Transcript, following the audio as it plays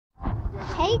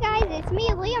Hey guys, it's me,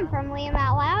 Liam from Liam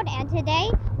Out Loud, and today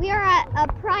we are at a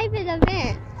private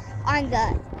event on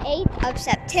the 8th of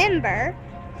September,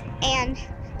 and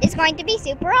it's going to be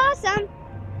super awesome.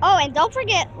 Oh, and don't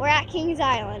forget, we're at Kings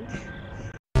Island.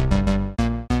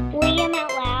 Liam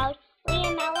Out Loud,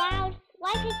 Liam Out Loud,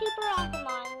 life is super awesome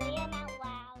on Liam Out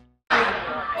Loud.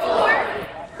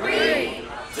 4, 3,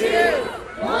 2,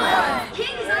 1.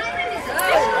 Kings Island is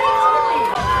officially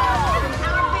open!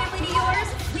 From our family to yours,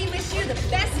 we wish you the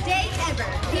best day ever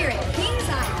here at Kings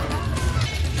Island.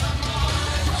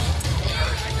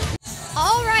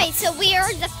 Alright, so we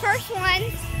are the first one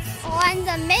on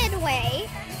the midway,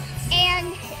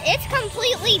 and it's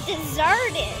completely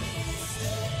deserted.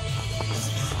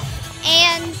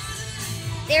 And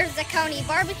there's the Coney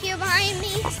barbecue behind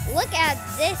me. Look at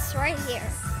this right here.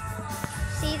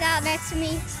 See that next to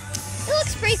me? It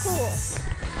looks pretty cool.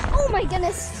 Oh my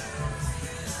goodness.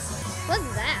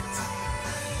 What's that?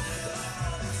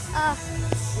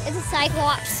 It's a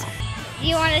Cyclops. Do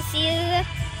you want to see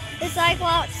the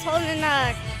Cyclops holding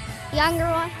a younger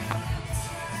one?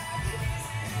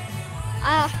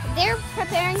 They're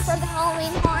preparing for the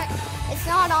Halloween hunt. It's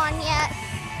not on yet.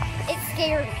 It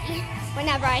scared me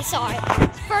whenever I saw it.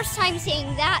 First time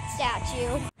seeing that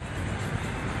statue.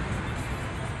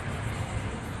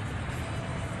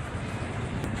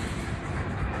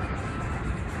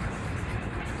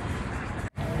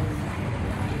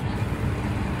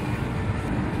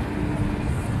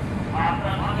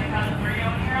 On the count of 3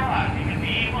 on your left, you can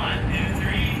be 1, 2,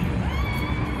 3.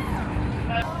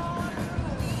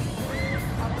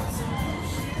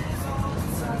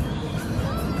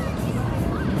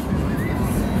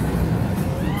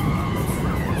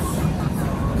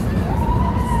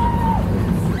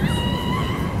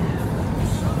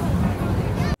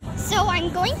 So I'm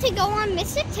going to go on Miss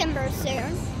September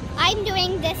soon. I'm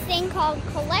doing this thing called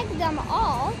Collect Them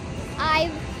All.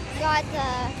 I've got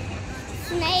the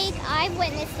snake, I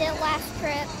witnessed it last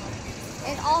trip,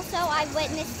 and also I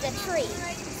witnessed the tree.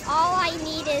 All I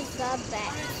need is the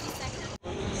bag.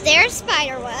 There's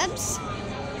spider webs,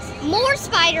 more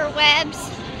spider webs,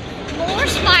 more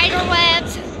spider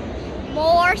webs,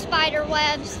 more spider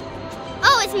webs.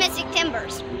 Oh, it's Mystic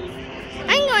Timbers.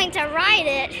 I'm going to ride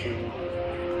it.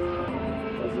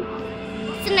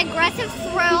 It's an aggressive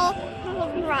thrill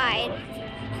ride,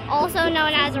 also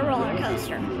known as a roller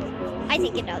coaster. I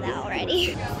think you know that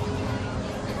already.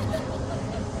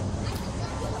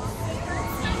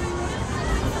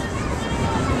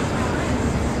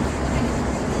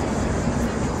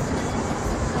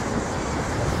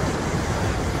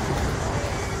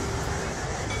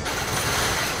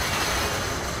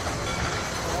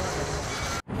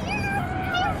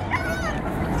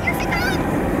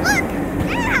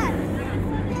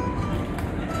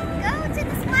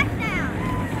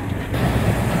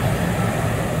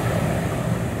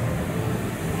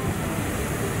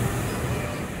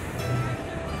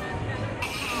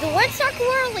 The Woodstock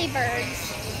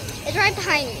Whirlybirds is right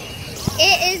behind me.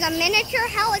 It is a miniature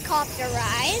helicopter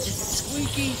ride. It's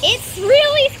squeaky. It's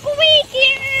really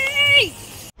squeaky!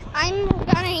 I'm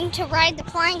going to ride the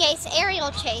Flying Ace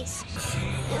Aerial Chase.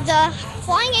 The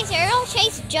Flying Ace Aerial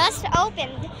Chase just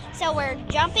opened, so we're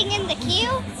jumping in the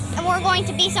queue, and we're going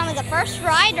to be some of the first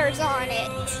riders on it.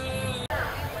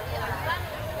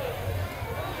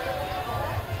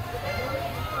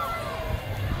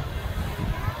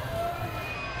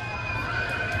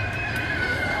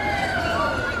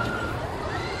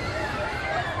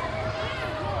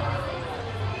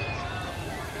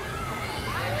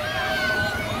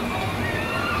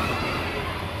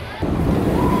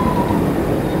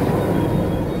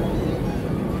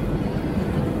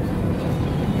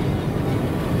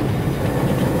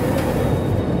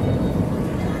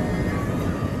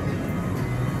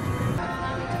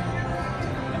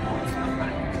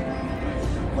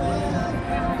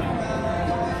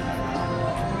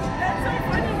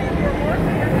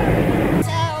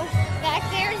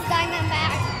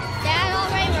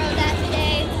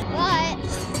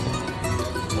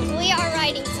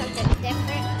 Something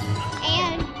different,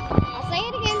 and I'll say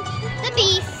it again, the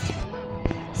Beast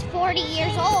is 40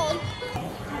 years old.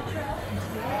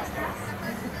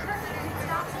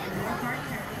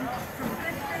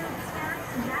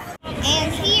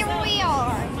 And here we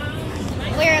are.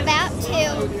 We're about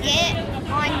to get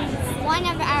on one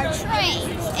of our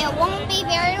trains. It won't be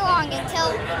very long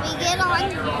until we get on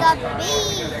the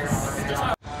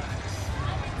Beast.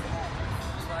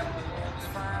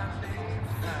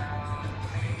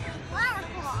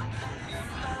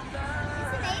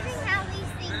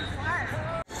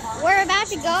 We're about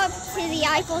to go up to the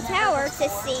Eiffel Tower to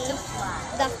see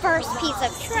the first piece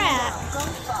of track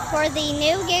for the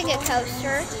new Giga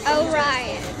Coaster,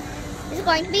 Orion. It's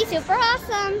going to be super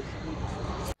awesome.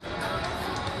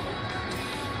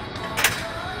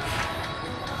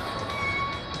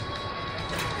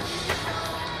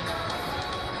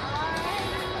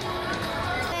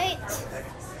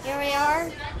 Here we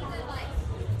are,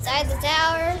 inside the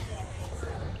tower.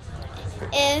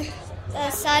 It's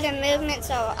a sudden movement,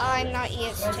 so I'm not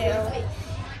used to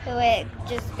it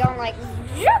just going like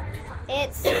zoop.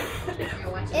 It's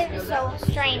so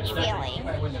strange feeling.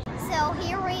 So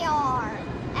here we are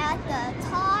at the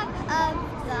top of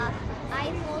the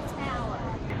Eiffel Tower.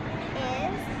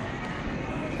 Is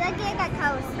the Giga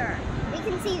Coaster. We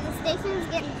can see the stations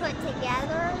getting put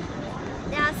together.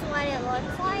 That's what it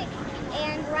looks like.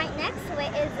 And right next to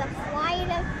it is the Flight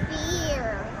of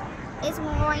Fear. It's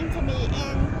going to be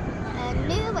in a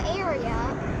new area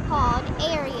called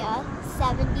Area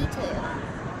 72.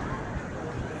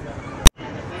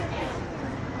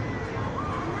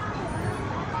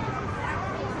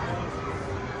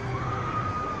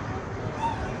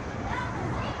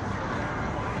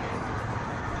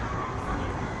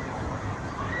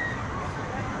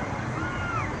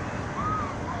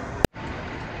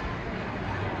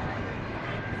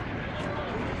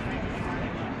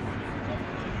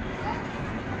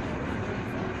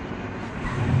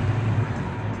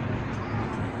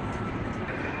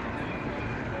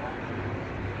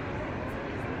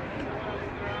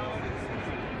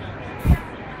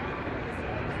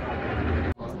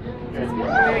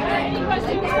 Any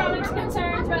questions, comments,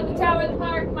 concerns about the tower, the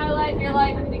park, my life, your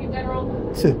life, anything in general?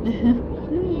 Do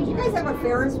you guys have a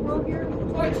Ferris wheel here?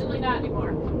 Fortunately, not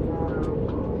anymore. Do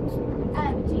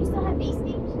you still have base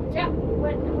stage? Yeah.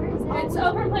 Where is that? It's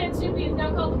over in Plant Soupy. It's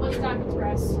now called the Woodstock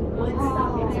Express. There we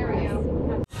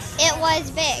go. It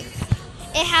was big.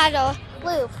 It had a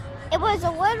loop. It was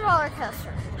a wood roller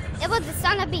coaster. It was the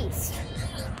Son of Beast.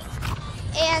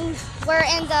 And we're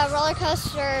in the roller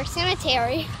coaster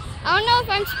cemetery. I don't know if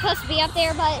I'm supposed to be up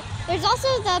there, but there's also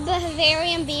the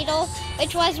Bavarian Beetle,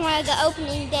 which was one of the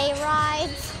opening day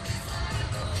rides.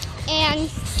 And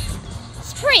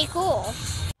it's pretty cool.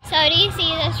 So do you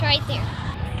see this right there?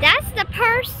 That's the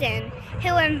person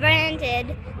who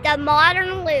invented the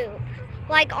modern loop,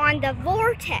 like on the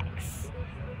Vortex,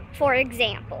 for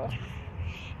example.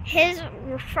 His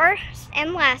first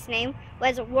and last name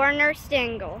was Werner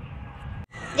Stengel.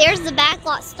 There's the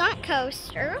backlot stunt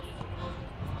coaster.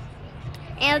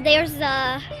 And there's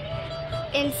the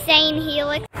insane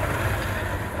helix.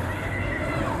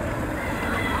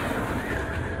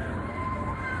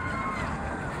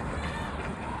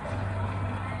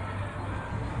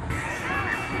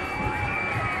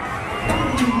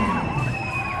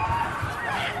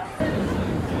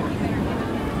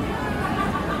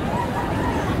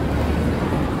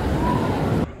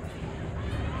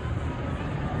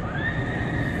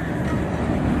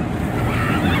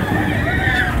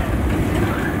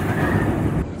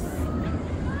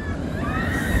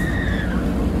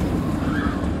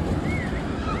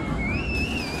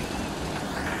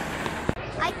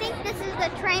 The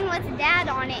train with Dad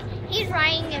on it. He's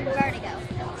riding in Vertigo.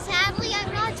 Sadly,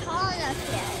 I'm not tall enough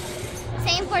yet.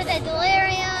 Same for the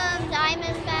Delirium,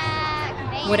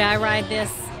 Diamondback. Would I ride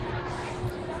this?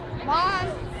 Mom,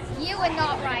 you would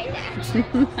not ride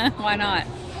that. Why not?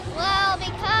 Well,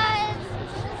 because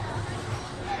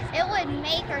it would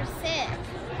make her sick.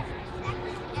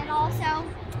 And also,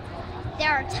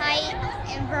 there are tight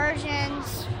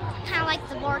inversions, kind of like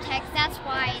the Vortex. That's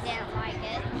why I didn't like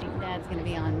it. I think Dad's going to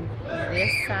be on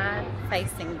this side,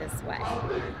 facing this way.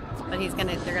 But they're going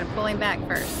to pull him back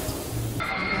first.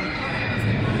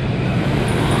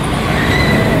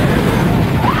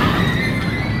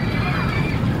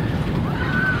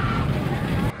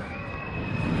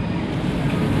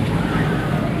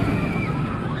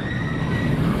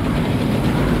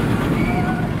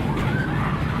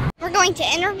 We're going to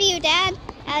interview Dad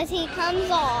as he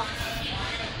comes off.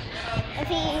 If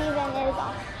he even is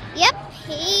off. Yep,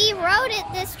 he rode it,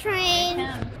 this train.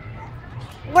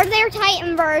 Were there tight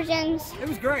inversions? It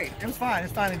was great. It was fine.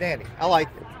 It's fine and dandy. I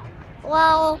liked it.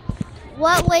 Well,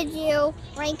 what would you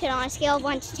rank it on a scale of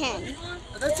 1 to 10?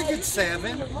 That's a good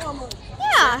 7.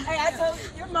 Yeah.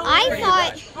 I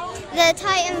thought the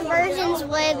tight inversions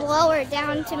would lower it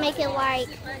down to make it like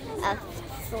a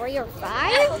 3 or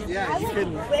 5. Yeah, you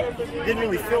didn't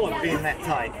really feel it being that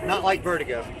tight. Not like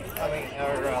Vertigo.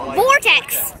 Like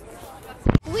Vortex.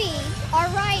 We are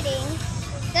riding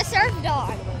the Surf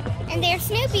Dog, and there's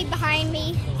Snoopy behind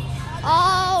me.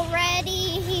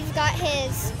 Already, he's got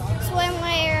his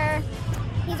swimwear.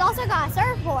 He's also got a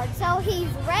surfboard, so he's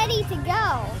ready to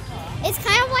go. It's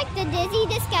kind of like the Dizzy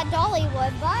Disc at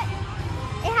Dollywood, but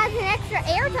it has an extra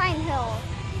airtime hill.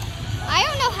 I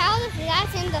don't know how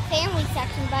that's in the family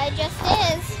section, but it just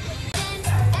is.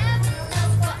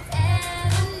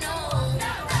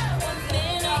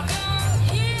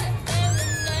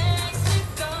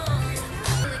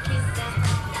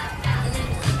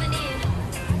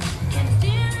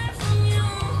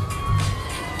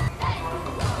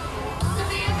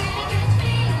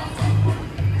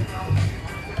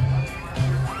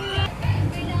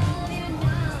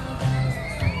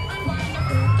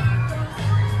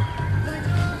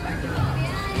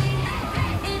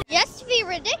 Just to be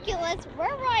ridiculous,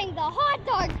 we're riding the hot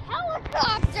dog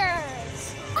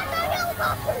helicopters. Hot dog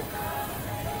helicopters.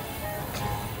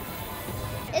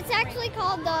 It's actually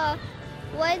called the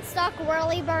Woodstock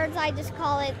Whirlybirds. I just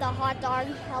call it the hot dog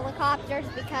helicopters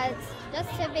because just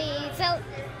to be so.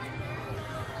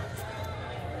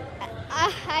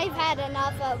 I've had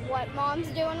enough of what Mom's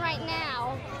doing right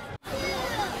now.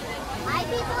 Hi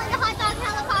people in the hot dog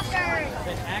helicopters.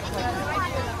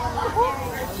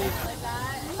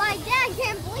 My dad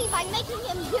can't believe I'm making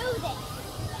him do this.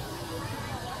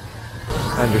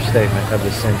 Understatement of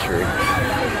the century.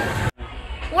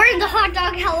 We're in the hot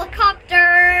dog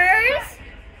helicopters.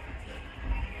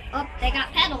 Oh, they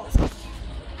got pedals.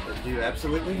 They do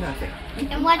absolutely nothing.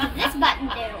 And what does this button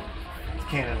do?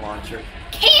 Cannon launcher.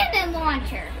 Cannon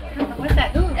launcher. What's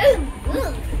that? Ooh.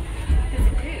 Ooh.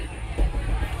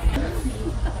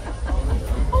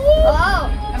 Oh,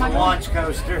 It's a launch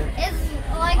coaster. it's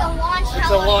like a launch It's a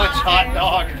helicopter. launch hot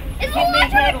dog. It's a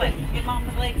launch helicopter. Get mom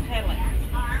the legs pedaling.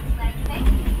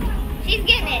 She's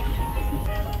getting it.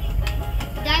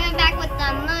 Diamondback with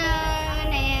the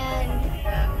moon, and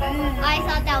I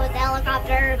thought that was the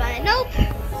helicopter, but nope.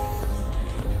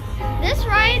 This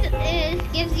ride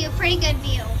gives you a pretty good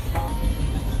view.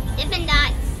 Dippin'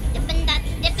 dots, dippin' dots,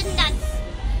 dippin' dots.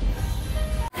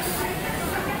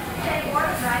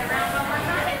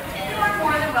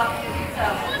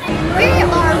 We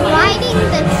are riding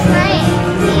the train,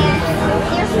 and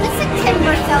there's Mr.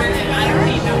 Timber Zone there,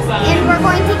 and we're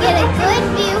going to get a good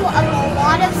view of a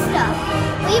lot of stuff.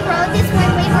 We rode this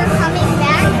when we were coming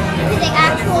back to the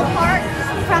actual park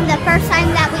from the first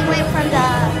time that we went from the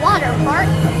water park,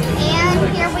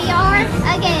 and here we are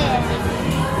again.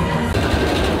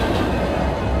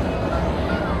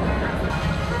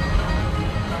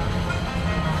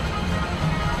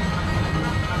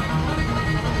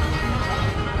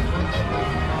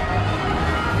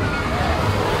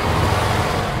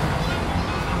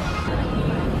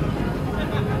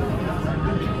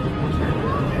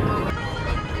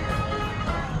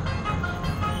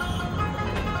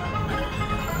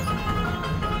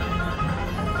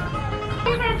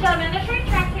 Gentlemen, the train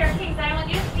tracks here at Kings Island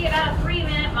used to be about a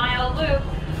 3-minute-mile loop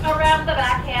around the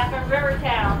back half of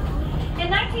Rivertown.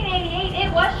 In 1988,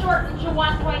 it was shortened to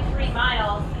 1.3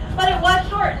 miles, but it was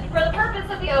shortened for the purpose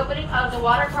of the opening of the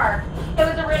water park. It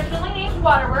was originally named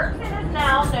Waterworks and is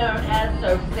now known as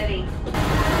Soap City.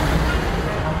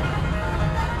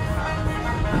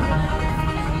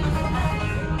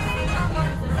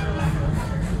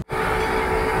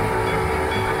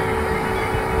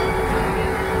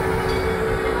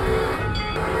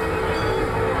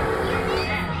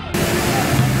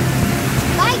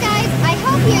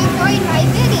 Hope you enjoyed my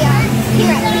video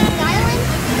here at Kings Island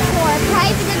for a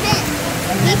private event.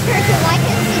 Be sure to like